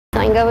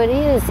Thing of it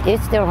is,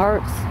 it still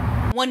hurts.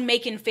 One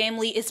Macon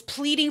family is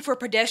pleading for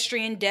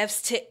pedestrian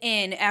deaths to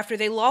end after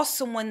they lost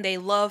someone they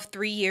loved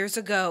 3 years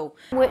ago.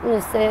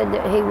 Witness said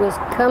that he was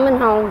coming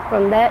home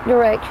from that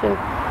direction.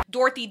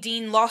 Dorothy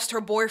Dean lost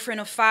her boyfriend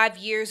of 5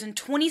 years in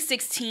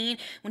 2016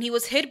 when he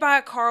was hit by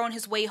a car on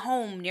his way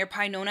home near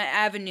Pinona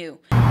Avenue.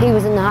 He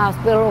was in the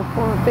hospital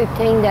for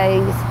 15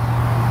 days.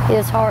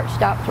 His heart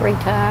stopped 3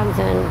 times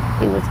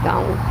and he was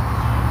gone.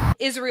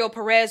 Israel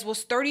Perez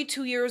was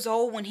 32 years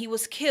old when he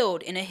was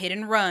killed in a hit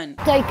and run.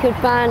 They could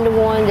find the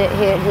one that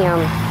hit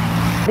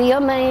him. Be a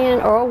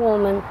man or a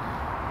woman,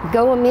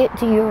 go admit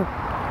to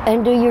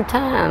and do your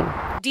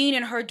time. Dean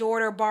and her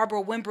daughter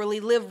Barbara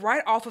Wimberly live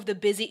right off of the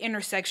busy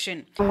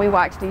intersection. We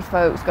watch these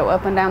folks go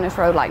up and down this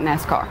road like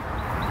NASCAR.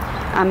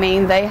 I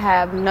mean, they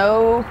have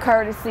no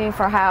courtesy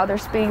for how they're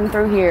speeding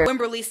through here.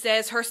 Wimberly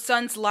says her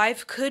son's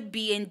life could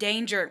be in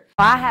danger.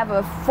 I have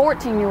a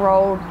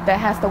 14-year-old that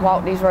has to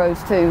walk these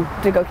roads to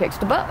go catch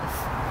the bus.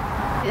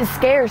 It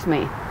scares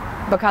me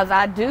because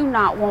I do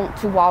not want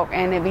to walk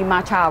and it be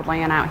my child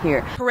laying out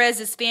here.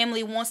 Perez's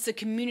family wants the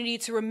community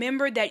to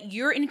remember that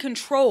you're in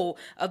control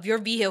of your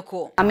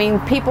vehicle. I mean,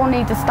 people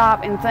need to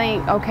stop and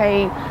think,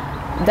 okay,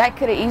 that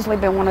could have easily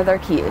been one of their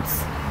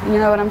kids. You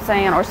know what I'm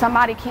saying? Or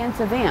somebody kin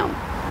to them.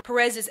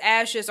 Perez's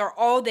ashes are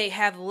all they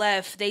have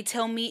left. They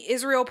tell me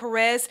Israel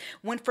Perez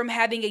went from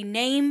having a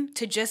name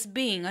to just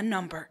being a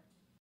number.